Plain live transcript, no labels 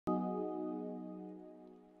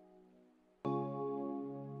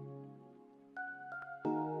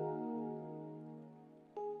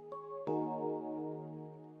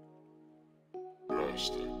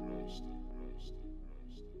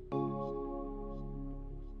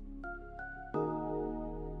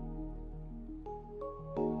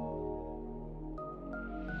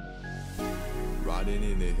Riding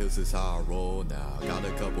in the hills is how I roll now. Got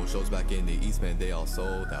a couple shows back in the East, man, they all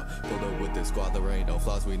sold out. Pulled up with the squad, there ain't no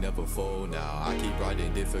flaws, we never fold now. I keep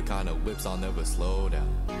riding different kind of whips, I'll never slow down.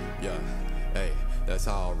 Yeah, hey, that's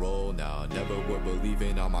how I roll now. Never would believe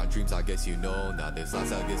in all my dreams, I guess you know now. This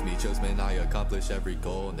lifestyle gives me chills, man, I accomplish every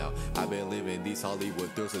goal now. I've been living these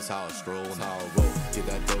Hollywood thrills, is how I stroll now. How I roll, get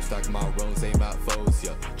that dough, stack my roans, aim at foes,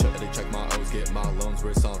 yeah. Check my O's, get my loans,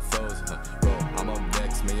 wrist on froze, bro, I'm up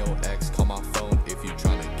next, man, yo, X, call my phone if you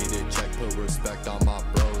tryna get it checked, put respect on my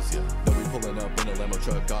bros, yeah. Know we pulling up in a limo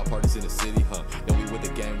truck, got parties in the city, Know we with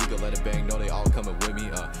the gang, we gon' let it bang, know they all coming with me,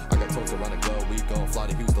 I got toes around the globe, we gon' fly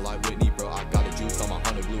to Houston like Whitney, bro, I got a juice on my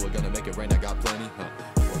 100 blue, we're gonna make it rain, I got plenty,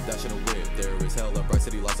 Well, dash in a whip, there is hell up, bright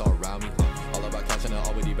city lights all around me, All about cash and I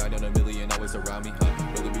already bagged on a million, always around me,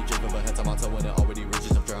 Really be drippin', but heads on my toe and it already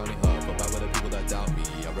riches, I'm drowning, But back with the people that doubt me,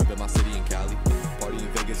 I rep in my city in Cali, party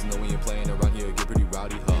in Vegas, and know we ain't playing around here, get pretty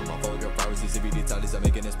rowdy, My follow girl viruses, CBD titles, I'm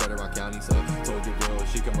making it spread around counties, Told your girl,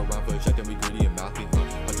 she come around for a check, then we greedy and mouthy,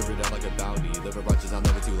 I drip it out like a bounty, living righteous, I'm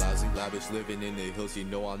never too lousy, lavish, living in the hills, you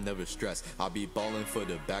know I'm never stressed, I be ballin' for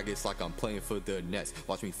the bag, it's like I'm playing for the Nets,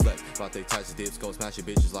 watch me flex, about they types of dips, go smashing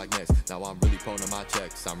bitches like next, now I'm really prone to my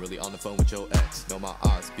checks, I'm really on the phone with your ex, know my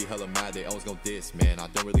eyes be hella mad, they always gon' diss, man, I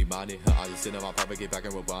don't really mind it, I just sit in my pocket, get back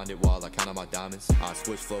and rewind it, while I count on my diamonds, I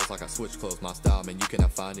switch flows like I switch clothes, my style, man, you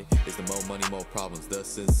cannot find it, it's the more money, more problems, the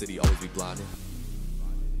Sin City always be blinded.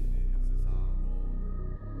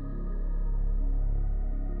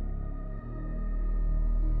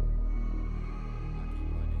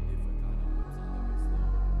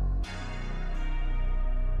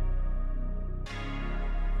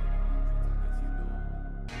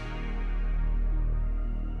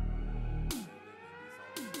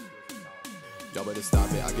 Y'all better stop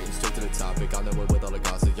it, I getting straight to the topic. I know it with all the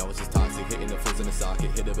gossip, y'all was just toxic. Hitting the fools in the socket,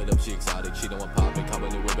 hit a bit up, she exotic. She know I'm popping,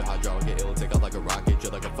 coming in with it hydraulic. Get ill, take off like a rocket,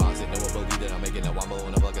 drill like a faucet. No one believe that I'm making it, I'm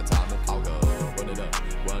blowing up like a atomic. I'll go, run it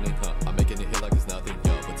up, I'm making it hit like it's nothing,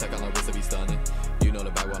 yo. But tech on my wrist to be stunning. You know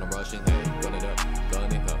the back when I'm rushing, hey, run it up, gun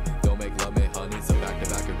it, Don't make love, man, honey. So back to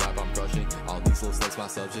back and rap, I'm crushing. All these little snakes, my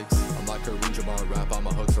subjects. I'm like Kareem Jabbar rap, all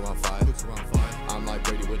my hooks are on fire. I'm like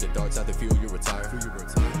Brady with the darts, at the fuel, you retire.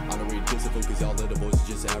 I don't read discipline cause y'all little boys are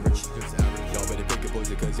just average. Y'all better pick your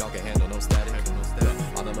poison cause y'all can handle no static.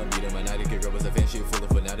 On them, I beat him, and I didn't girl was a fan, shit full of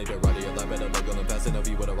fanatic. They're riding your lap at a logo and passing a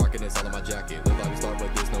V with a rocket, it's all in my jacket. Live like a star,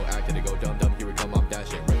 but there's no acting to go dumb, here it come, I'm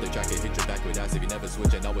dashing. Rip the jacket, hit your back with ass if you never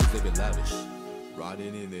switch and always living lavish.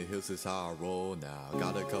 Riding in the hills is how I roll now.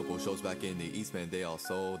 Got a couple shows back in the East, man, they all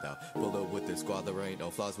sold out. Pulled up with the squad, there ain't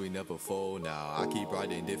no flaws, we never fold now. I keep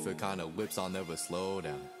riding different kind of whips, I'll never slow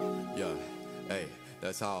down. Yeah, hey,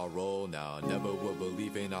 that's how I roll now. Never would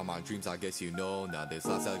believe in all my dreams, I guess you know now. This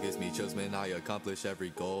lifestyle gives me chills, man, I accomplish every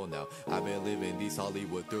goal now. I've been living these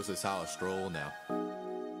Hollywood thrills, is how I stroll now.